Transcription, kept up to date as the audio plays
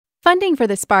Funding for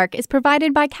the Spark is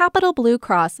provided by Capital Blue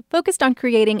Cross, focused on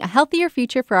creating a healthier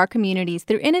future for our communities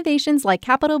through innovations like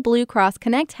Capital Blue Cross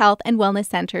Connect Health and Wellness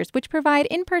Centers, which provide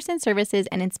in-person services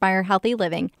and inspire healthy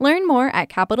living. Learn more at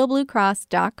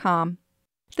capitalbluecross.com.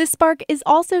 The Spark is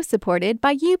also supported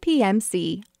by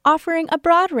UPMC, offering a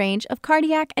broad range of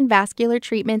cardiac and vascular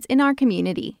treatments in our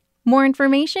community. More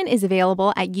information is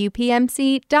available at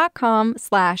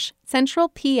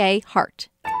upmc.com/centralpaheart.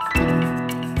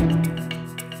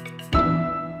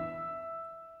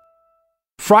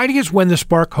 Friday is when the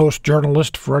Spark hosts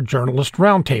journalists for a journalist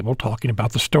roundtable talking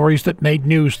about the stories that made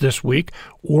news this week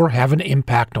or have an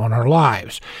impact on our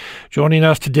lives. Joining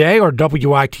us today are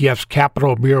WITF's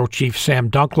Capitol Bureau Chief Sam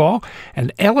Dunklaw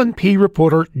and LNP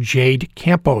reporter Jade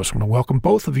Campos. I want to welcome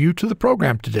both of you to the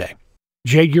program today.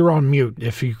 Jade, you're on mute.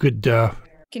 If you could... Can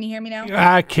you hear me now?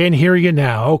 I can hear you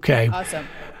now. Okay. Awesome.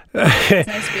 It's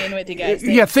nice being with you guys.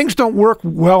 Thanks. Yeah, things don't work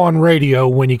well on radio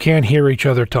when you can't hear each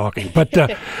other talking. But all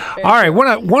right,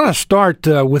 want to start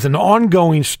with an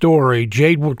ongoing story.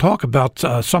 Jade will talk about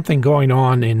something going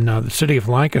on in the city of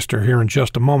Lancaster here in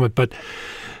just a moment. But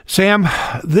Sam,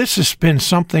 this has been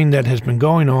something that has been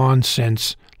going on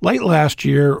since late last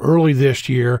year, early this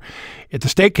year, at the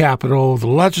state capitol, the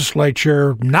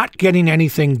legislature not getting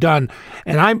anything done.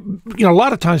 And a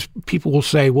lot of times people will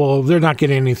say, well, they're not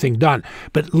getting anything done.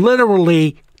 But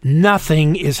literally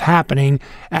nothing is happening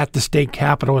at the state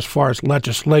capitol as far as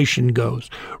legislation goes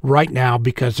right now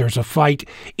because there's a fight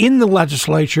in the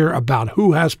legislature about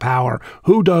who has power,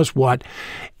 who does what.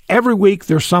 Every week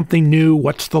there's something new.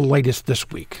 What's the latest this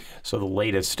week? So the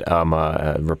latest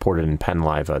reported in Penn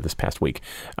Live this past week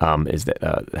is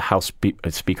that House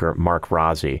Speaker Mark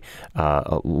Rozzi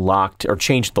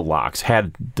changed the locks,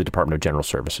 had the Department of General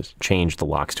Services change the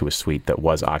locks to a suite that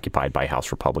was occupied by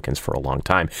House Republicans for a long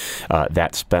time.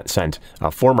 That sent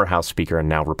former House Speaker and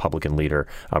now Republican leader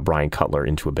Brian Cutler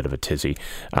into a bit of a tizzy.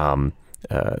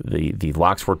 The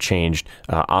locks were changed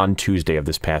on Tuesday of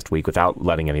this past week without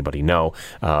letting anybody know.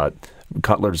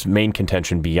 Cutler's main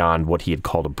contention beyond what he had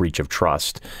called a breach of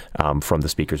trust from the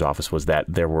Speaker's office was that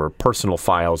there were personal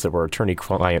files, there were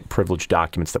attorney-client privilege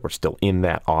documents that were still in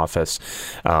that office.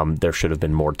 There should have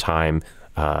been more time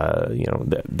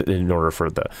in order for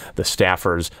the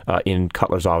staffers in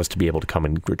Cutler's office to be able to come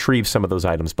and retrieve some of those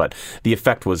items. But the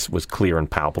effect was clear and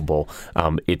palpable.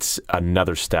 It's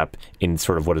another step in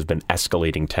sort of what has been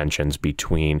escalating tensions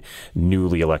between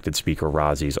newly elected Speaker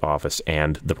Rozzi's office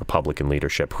and the Republican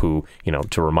leadership, who,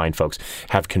 to remind folks,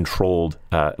 have controlled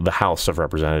the House of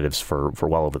Representatives for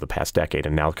well over the past decade,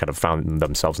 and now kind of found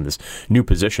themselves in this new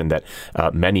position that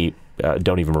many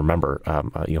don't even remember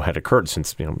had occurred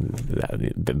since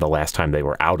the last time they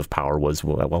were out of power was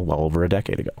well over a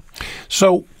decade ago.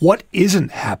 So what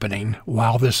isn't happening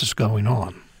while this is going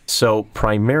on? So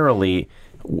primarily,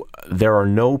 there are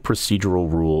no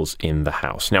procedural rules in the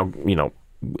House. Now,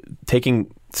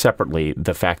 taking separately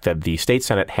the fact that the state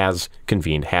Senate has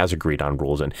convened, has agreed on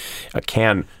rules, and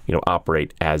can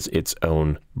operate as its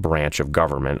own branch of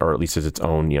government, or at least as its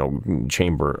own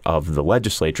chamber of the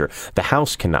legislature. The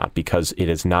House cannot, because it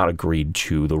has not agreed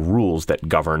to the rules that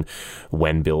govern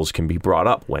when bills can be brought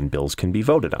up, when bills can be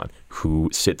voted on, who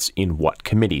sits in what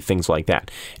committee, things like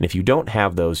that. And if you don't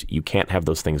have those, you can't have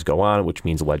those things go on, which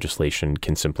means legislation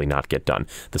can simply not get done.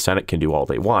 The Senate can do all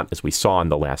they want, as we saw in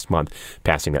the last month,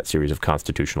 passing that series of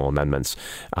constitutional amendments.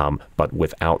 But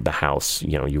without the House,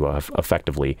 you have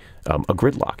effectively a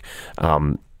gridlock.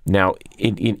 Now,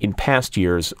 in past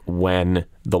years, when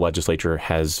the legislature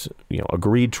has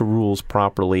agreed to rules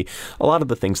properly, a lot of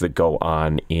the things that go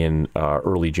on in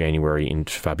early January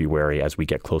into February as we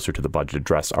get closer to the budget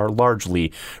address are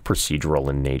largely procedural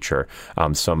in nature.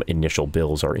 Some initial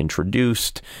bills are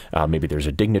introduced. Maybe there's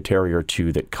a dignitary or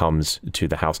two that comes to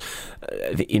the House.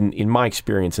 In my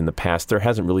experience in the past, there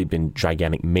hasn't really been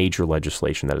gigantic major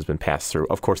legislation that has been passed through.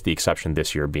 Of course, the exception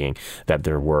this year being that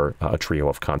there were a trio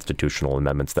of constitutional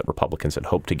amendments that Republicans had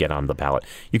hoped to get on the ballot.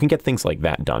 You can get things like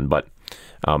that done, but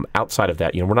outside of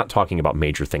that, we're not talking about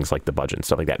major things like the budget and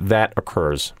stuff like that. That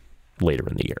occurs later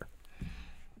in the year.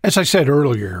 As I said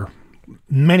earlier,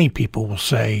 many people will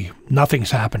say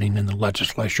nothing's happening in the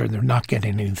legislature and they're not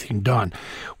getting anything done,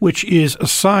 which is a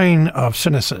sign of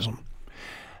cynicism.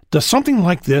 Does something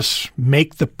like this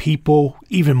make the people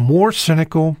even more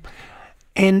cynical?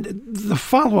 And the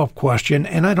follow-up question,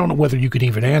 and I don't know whether you could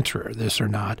even answer this or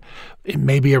not, it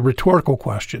may be a rhetorical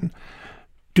question.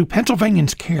 Do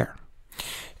Pennsylvanians care?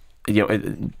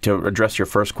 To address your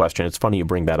first question, it's funny you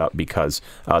bring that up because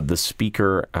the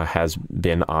Speaker has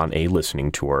been on a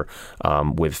listening tour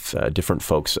with different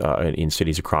folks in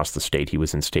cities across the state. He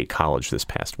was in State College this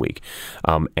past week.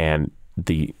 And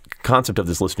the concept of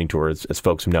this listening tour, as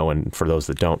folks know, and for those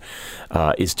that don't,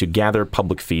 is to gather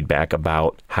public feedback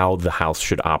about how the House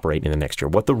should operate in the next year,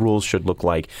 what the rules should look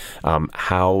like,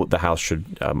 how the House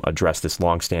should address this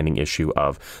longstanding issue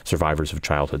of survivors of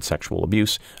childhood sexual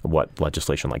abuse, what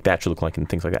legislation like that should look like, and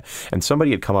things like that. And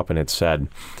somebody had come up and had said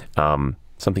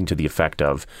something to the effect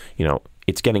of,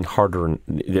 it's getting harder.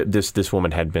 This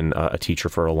woman had been a teacher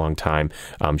for a long time.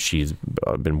 She's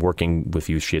been working with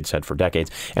youth, she had said, for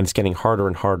decades. And it's getting harder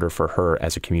and harder for her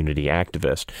as a community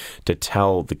activist to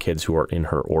tell the kids who are in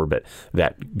her orbit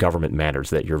that government matters,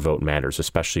 that your vote matters,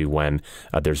 especially when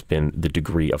there's been the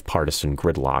degree of partisan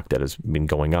gridlock that has been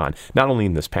going on, not only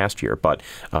in this past year, but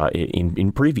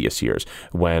in previous years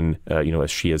when, as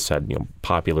she has said,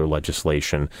 popular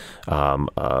legislation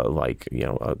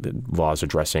laws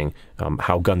addressing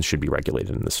how guns should be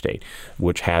regulated in the state,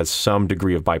 which has some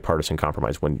degree of bipartisan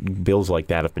compromise. When bills like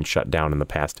that have been shut down in the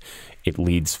past, it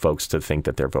leads folks to think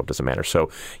that their vote doesn't matter.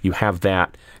 So you have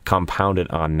that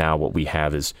compounded on now what we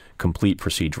have is complete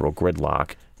procedural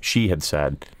gridlock. She had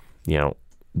said,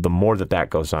 the more that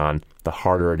goes on, the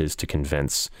harder it is to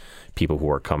convince people who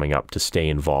are coming up to stay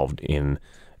involved in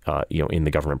in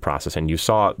the government process. And you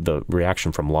saw the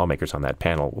reaction from lawmakers on that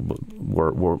panel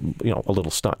were a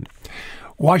little stunned.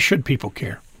 Why should people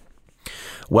care?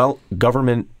 Well,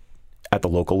 government at the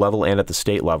local level and at the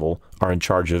state level are in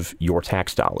charge of your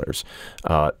tax dollars.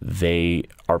 They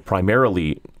are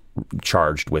primarily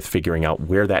charged with figuring out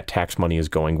where that tax money is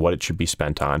going, what it should be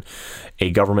spent on. A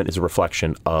government is a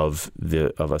reflection of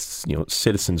a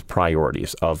citizens'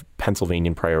 priorities, of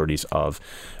Pennsylvanian priorities, of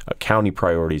county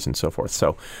priorities, and so forth.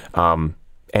 So,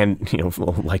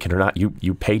 like it or not,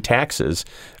 you pay taxes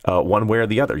one way or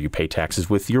the other. You pay taxes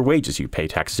with your wages. You pay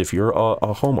taxes if you're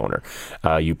a homeowner.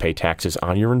 You pay taxes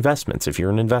on your investments if you're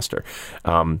an investor.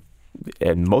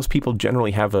 And most people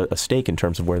generally have a stake in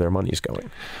terms of where their money is going.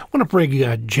 I want to bring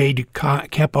Jade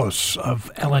Campos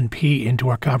of LNP into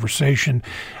our conversation.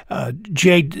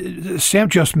 Jade, Sam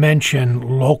just mentioned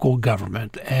local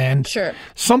government, and Sure.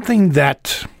 something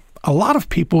that a lot of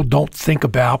people don't think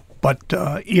about, but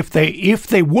if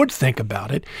they would think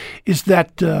about it, is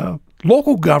that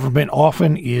local government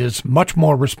often is much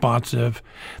more responsive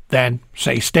than,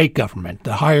 say, state government.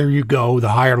 The higher you go, the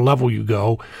higher level you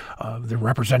go, they're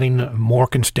representing more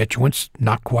constituents,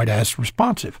 not quite as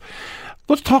responsive.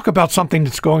 Let's talk about something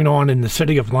that's going on in the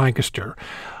city of Lancaster.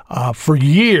 For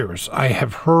years, I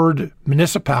have heard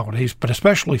municipalities, but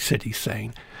especially cities,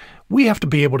 saying, we have to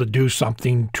be able to do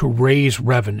something to raise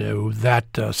revenue, that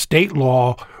state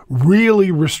law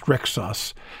really restricts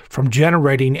us from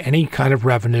generating any kind of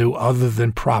revenue other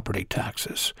than property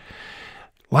taxes.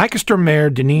 Lancaster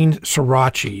Mayor Deneen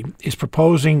Sirachi is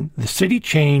proposing the city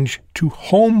change to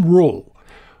home rule.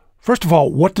 First of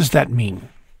all, what does that mean?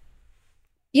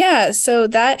 Yeah, so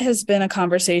that has been a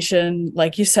conversation,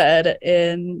 like you said,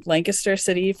 in Lancaster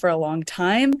City for a long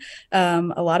time. A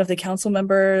lot of the council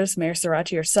members, Mayor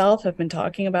Sirachi herself, have been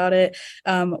talking about it.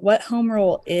 What home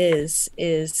rule is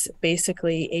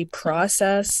basically a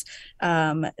process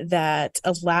that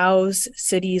allows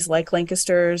cities like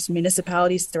Lancaster's,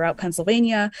 municipalities throughout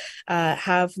Pennsylvania,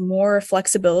 have more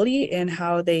flexibility in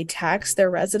how they tax their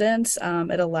residents.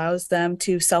 It allows them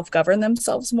to self-govern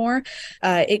themselves more.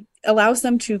 It allows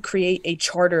them to create a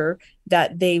charter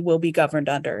that they will be governed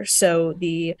under. So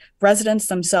the residents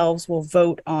themselves will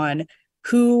vote on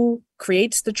who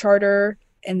creates the charter,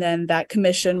 and then that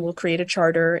commission will create a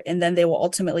charter, and then they will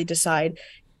ultimately decide,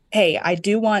 hey, I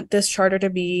do want this charter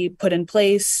to be put in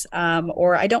place,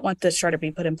 or I don't want this charter to be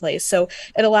put in place. So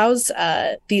it allows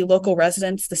the local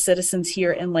residents, the citizens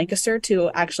here in Lancaster,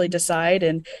 to actually decide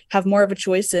and have more of a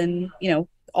choice in,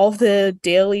 all of the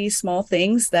daily small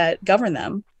things that govern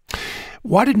them.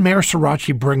 Why did Mayor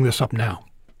Sirachi bring this up now?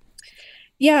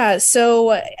 Yeah,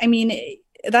 so,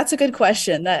 that's a good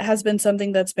question. That has been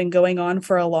something that's been going on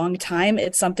for a long time.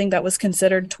 It's something that was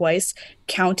considered twice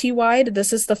countywide.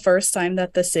 This is the first time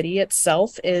that the city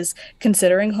itself is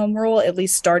considering home rule, at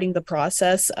least starting the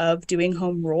process of doing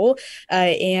home rule.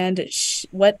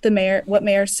 What Mayor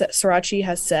Sirachi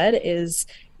has said is,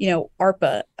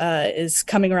 ARPA is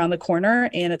coming around the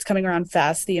corner, and it's coming around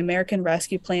fast. The American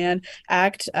Rescue Plan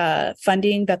Act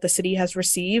funding that the city has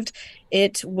received,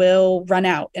 it will run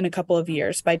out in a couple of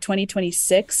years. By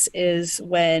 2026 is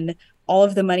when all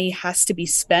of the money has to be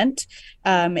spent.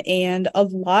 And a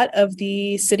lot of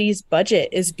the city's budget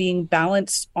is being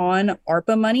balanced on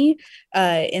ARPA money.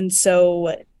 And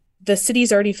so the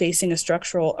city's already facing a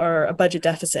structural or a budget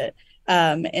deficit.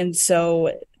 And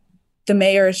so the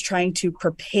mayor is trying to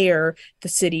prepare the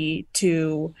city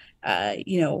to,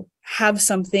 have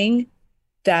something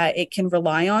that it can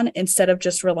rely on instead of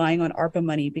just relying on ARPA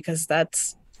money, because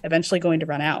that's eventually going to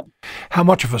run out. How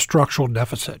much of a structural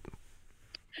deficit?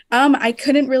 I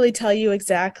couldn't really tell you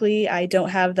exactly. I don't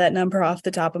have that number off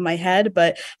the top of my head,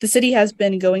 but the city has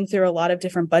been going through a lot of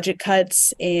different budget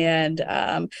cuts and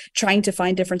trying to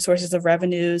find different sources of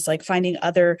revenues, like finding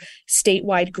other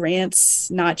statewide grants,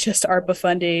 not just ARPA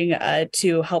funding,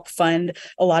 to help fund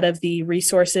a lot of the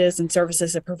resources and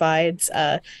services it provides.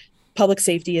 Public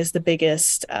safety is the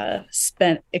biggest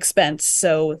expense.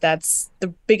 So that's the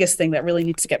biggest thing that really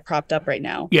needs to get propped up right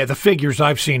now. Yeah, the figures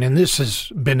I've seen, and this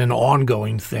has been an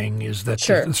ongoing thing, is that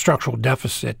the structural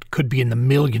deficit could be in the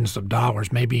millions of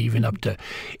dollars, maybe even up to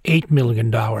 $8 million.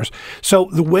 So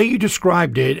the way you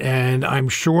described it, and I'm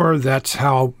sure that's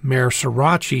how Mayor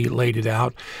Sirachi laid it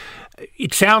out,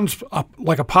 it sounds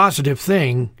like a positive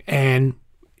thing, and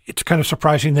it's kind of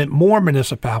surprising that more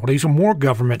municipalities or more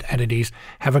government entities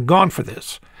haven't gone for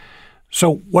this.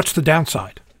 So what's the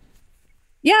downside?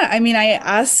 Yeah, I mean, I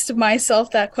asked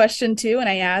myself that question too, and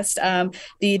I asked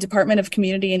the Department of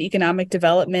Community and Economic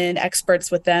Development experts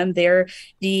with them. They're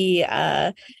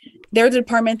the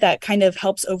department that kind of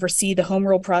helps oversee the home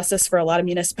rule process for a lot of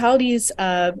municipalities.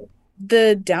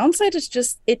 The downside is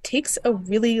just it takes a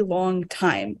really long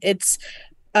time. It's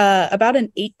about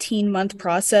an 18-month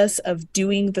process of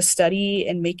doing the study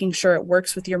and making sure it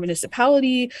works with your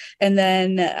municipality, and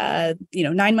then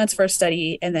 9 months for a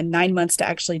study, and then 9 months to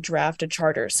actually draft a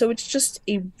charter. So it's just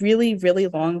a really, really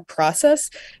long process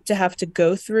to have to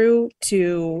go through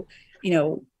to,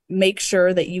 make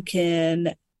sure that you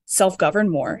can self-govern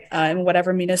more in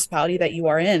whatever municipality that you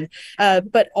are in.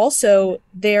 But also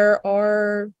there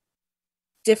are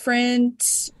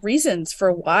different reasons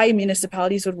for why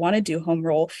municipalities would want to do home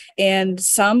rule. And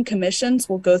some commissions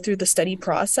will go through the study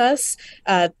process.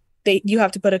 You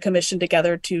have to put a commission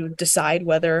together to decide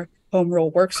whether home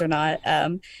rule works or not.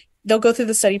 They'll go through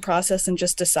the study process and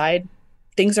just decide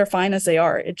things are fine as they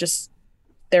are.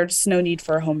 There's no need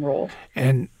for a home rule.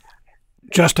 And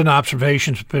just an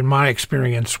observation, it's been my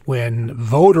experience when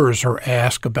voters are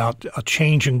asked about a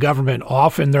change in government,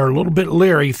 often they're a little bit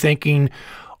leery, thinking,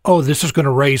 oh, this is going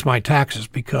to raise my taxes,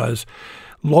 because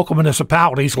local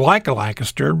municipalities like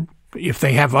Lancaster, if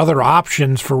they have other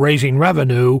options for raising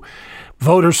revenue,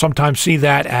 voters sometimes see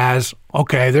that as,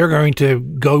 okay, they're going to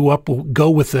go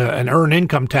with an earned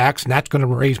income tax, and that's going to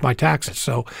raise my taxes.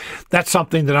 So that's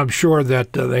something that I'm sure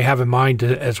that they have in mind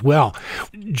as well.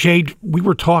 Jade, we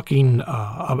were talking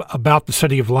about the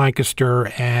city of Lancaster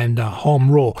and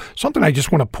home rule. Something I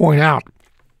just want to point out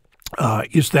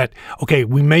is that, okay,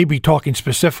 we may be talking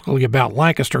specifically about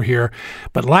Lancaster here,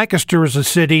 but Lancaster is a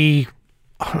city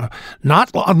not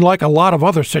unlike a lot of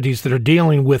other cities that are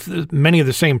dealing with many of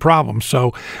the same problems.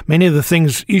 So many of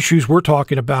the issues we're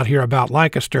talking about here about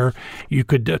Lancaster, you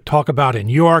could talk about in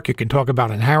York, you can talk about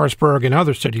in Harrisburg and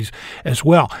other cities as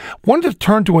well. Wanted to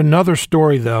turn to another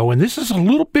story, though, and this is a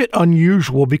little bit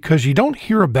unusual because you don't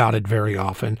hear about it very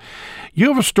often. You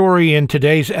have a story in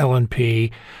today's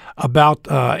LNP about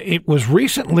it was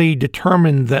recently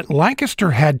determined that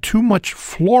Lancaster had too much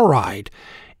fluoride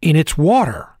in its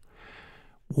water.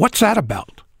 What's that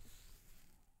about?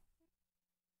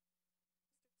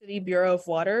 City Bureau of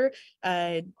Water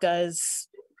does,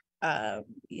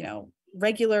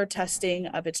 regular testing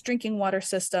of its drinking water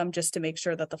system just to make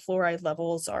sure that the fluoride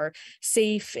levels are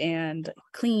safe and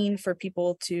clean for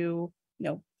people to,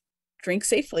 drink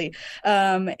safely.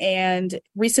 And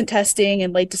recent testing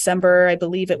in late December, I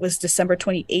believe it was December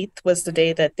 28th was the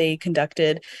day that they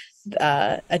conducted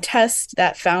a test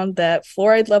that found that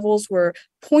fluoride levels were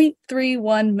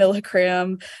 0.31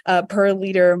 milligram per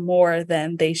liter more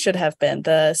than they should have been.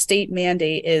 The state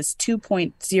mandate is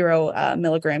 2.0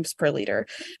 milligrams per liter.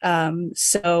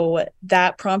 So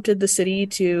that prompted the city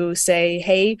to say,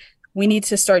 hey, we need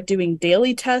to start doing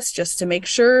daily tests just to make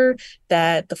sure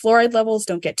that the fluoride levels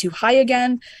don't get too high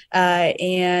again.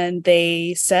 And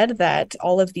they said that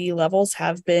all of the levels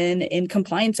have been in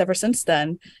compliance ever since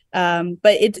then. But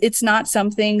it's not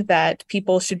something that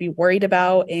people should be worried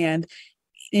about. And,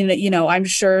 I'm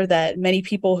sure that many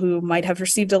people who might have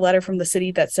received a letter from the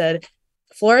city that said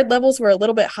fluoride levels were a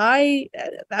little bit high,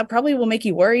 that probably will make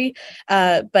you worry,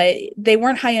 but they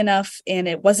weren't high enough, and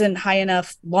it wasn't high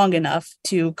enough long enough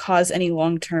to cause any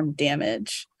long-term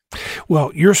damage.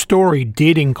 Well, your story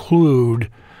did include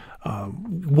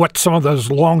what some of those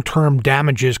long-term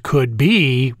damages could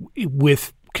be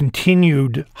with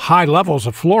continued high levels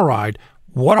of fluoride.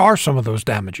 What are some of those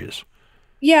damages?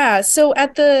 Yeah, so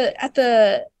at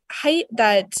the height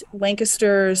that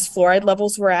Lancaster's fluoride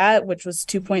levels were at, which was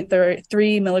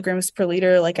 2.3 milligrams per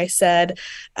liter, like I said,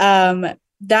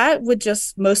 that would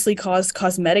just mostly cause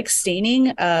cosmetic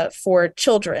staining for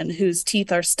children whose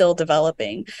teeth are still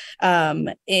developing.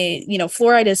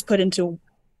 Fluoride is put into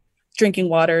drinking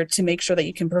water to make sure that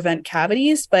you can prevent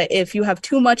cavities. But if you have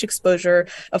too much exposure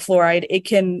of fluoride, it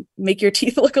can make your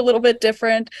teeth look a little bit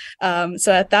different.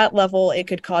 So at that level, it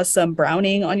could cause some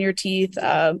browning on your teeth,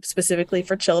 specifically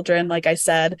for children, like I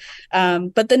said.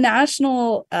 But the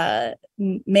national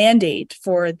mandate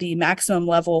for the maximum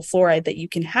level of fluoride that you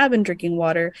can have in drinking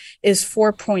water is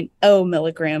 4.0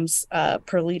 milligrams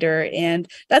per liter. And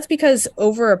that's because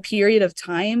over a period of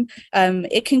time,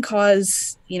 it can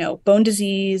cause, bone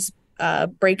disease,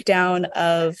 breakdown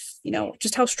of,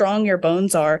 just how strong your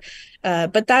bones are.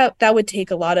 But that would take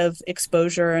a lot of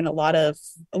exposure and a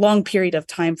long period of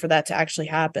time for that to actually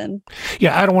happen.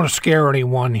 Yeah, I don't want to scare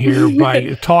anyone here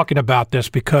by talking about this,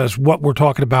 because what we're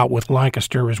talking about with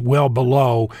Lancaster is well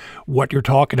below what you're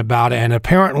talking about. And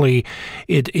apparently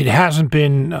it hasn't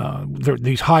been,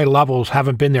 these high levels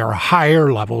haven't been there, or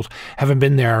higher levels haven't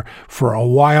been there for a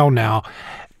while now.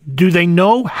 Do they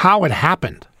know how it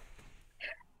happened?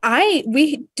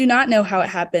 We do not know how it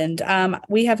happened.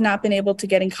 We have not been able to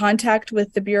get in contact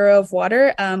with the Bureau of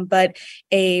Water, but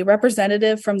a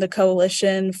representative from the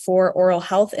Coalition for Oral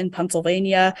Health in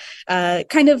Pennsylvania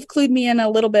kind of clued me in a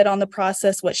little bit on the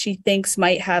process, what she thinks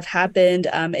might have happened.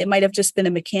 It might have just been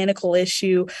a mechanical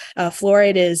issue.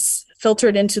 Fluoride is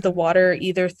filtered into the water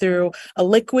either through a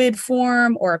liquid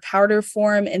form or a powder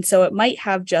form. And so it might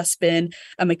have just been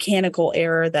a mechanical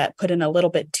error that put in a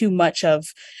little bit too much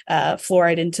of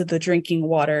fluoride into the drinking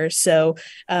water. So,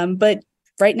 but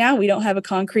right now we don't have a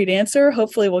concrete answer.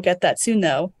 Hopefully we'll get that soon,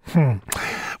 though.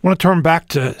 I want to turn back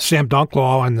to Sam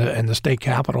Dunklaw and the state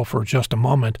capitol for just a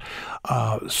moment.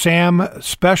 Sam,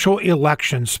 special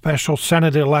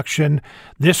Senate election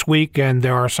this week, and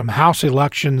there are some House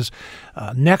elections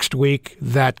next week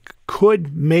that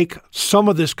could make some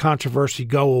of this controversy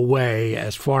go away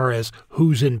as far as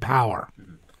who's in power.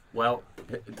 Well,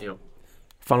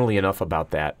 funnily enough about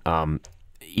that,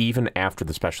 even after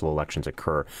the special elections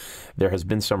occur, there has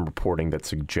been some reporting that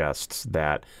suggests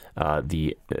that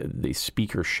the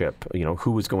speakership,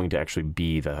 who is going to actually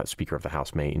be the Speaker of the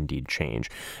House, may indeed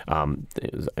change.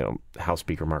 House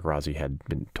Speaker Mark Rozzi had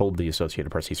been told the Associated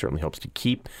Press he certainly hopes to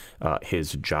keep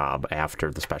his job after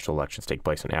the special elections take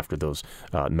place and after those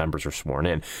members are sworn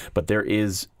in. But there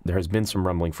has been some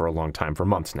rumbling for a long time, for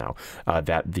months now,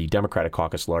 that the Democratic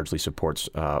caucus largely supports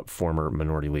former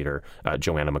Minority Leader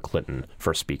Joanna McClinton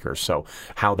for Speaker. So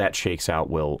how that shakes out,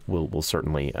 we'll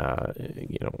certainly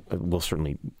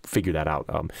figure that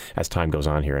out as time goes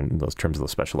on here in those terms of the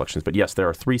special elections. But yes, there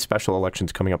are 3 special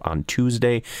elections coming up on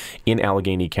Tuesday in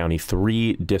Allegheny County.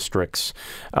 3 districts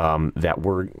that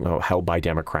were held by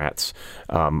Democrats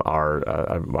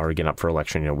are again up for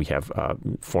election. We have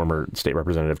former State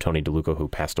Representative Tony DeLuca, who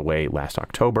passed away last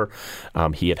October.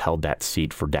 He had held that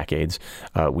seat for decades.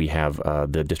 We have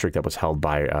the district that was held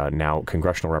by now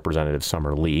Congressional Representative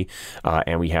Summer Lee,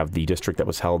 and we have the district that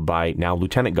was held by now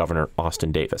Lieutenant Governor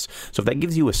Austin Davis. So if that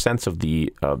gives you a sense of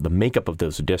the makeup of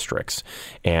those districts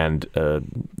and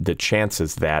the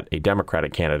chances that a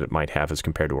Democratic candidate might have as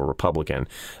compared to a Republican,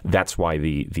 that's why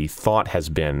the thought has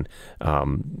been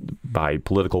by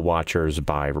political watchers,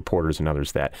 by reporters and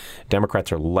others, that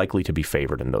Democrats are likely to be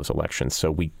favored in those elections.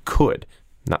 So we could,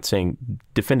 not saying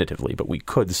definitively, but we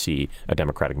could see a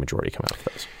Democratic majority come out of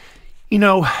those.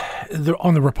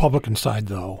 On the Republican side,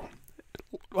 though,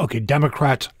 okay,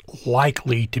 Democrats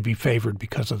likely to be favored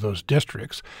because of those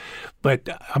districts. But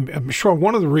I'm sure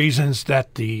one of the reasons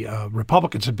that the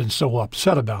Republicans have been so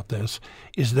upset about this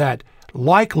is that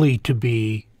likely to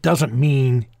be doesn't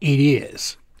mean it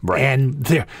is. Right. And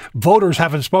their voters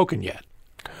haven't spoken yet.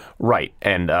 Right.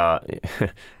 And,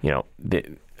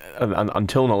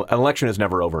 until an election is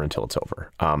never over until it's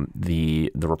over.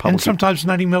 The Republican, and sometimes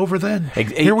not even over then.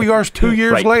 Here we are 2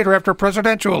 years right. later after a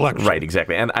presidential election. Right,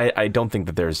 exactly. And I don't think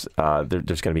that there's going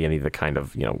to be any of the kind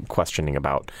of questioning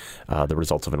about the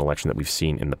results of an election that we've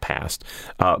seen in the past.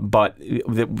 But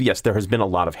yes, there has been a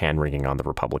lot of hand wringing on the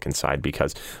Republican side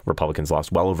because Republicans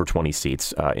lost well over 20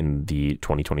 seats in the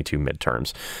 2022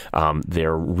 midterms.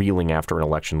 They're reeling after an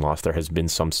election loss. There has been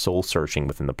some soul searching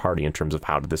within the party in terms of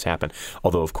how did this happen.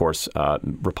 Although, of course,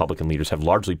 Republican leaders have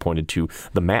largely pointed to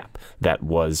the map that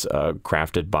was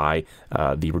crafted by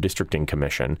the Redistricting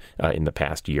Commission in the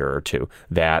past year or two,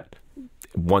 that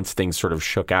once things sort of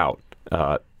shook out,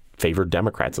 favored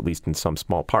Democrats, at least in some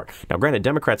small part. Now, granted,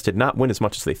 Democrats did not win as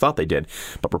much as they thought they did,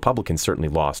 but Republicans certainly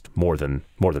lost more than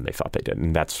they thought they did.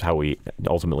 And that's how we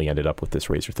ultimately ended up with this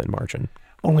razor-thin margin.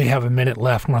 Only have a minute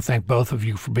left. I want to thank both of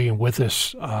you for being with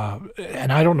us.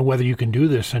 And I don't know whether you can do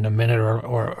this in a minute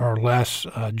or less,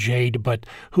 Jade, but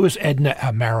who is Edna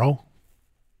Amaro?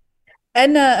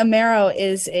 Edna Amaro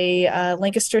is a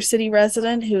Lancaster City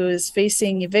resident who is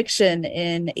facing eviction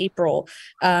in April.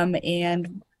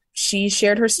 And she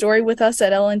shared her story with us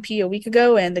at LNP a week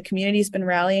ago, and the community's been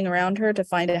rallying around her to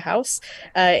find a house.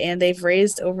 And they've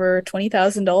raised over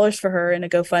 $20,000 for her in a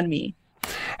GoFundMe.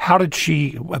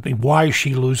 Why is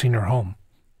she losing her home?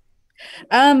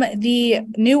 The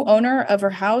new owner of her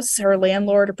house, her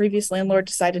previous landlord,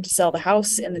 decided to sell the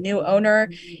house, and the new owner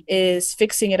is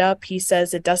fixing it up. He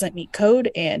says it doesn't meet code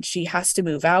and she has to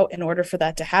move out in order for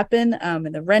that to happen.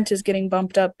 And the rent is getting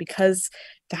bumped up because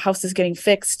the house is getting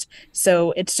fixed.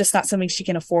 So it's just not something she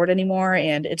can afford anymore.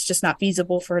 And it's just not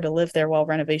feasible for her to live there while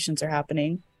renovations are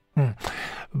happening.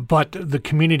 But the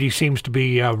community seems to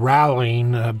be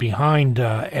rallying behind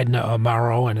Edna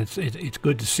Amaro, and it's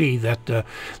good to see that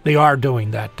they are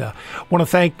doing that. I want to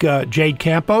thank Jade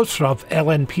Campos of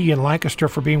LNP in Lancaster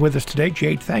for being with us today.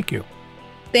 Jade, thank you.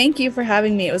 Thank you for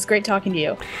having me. It was great talking to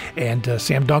you. And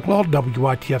Sam Dunklall,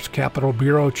 WITF's Capitol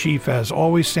Bureau Chief. As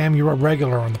always, Sam, you're a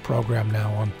regular on the program now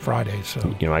on Fridays.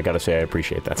 So I got to say I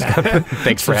appreciate that.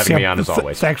 Thanks for having me on, as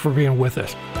always. Thanks for being with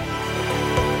us.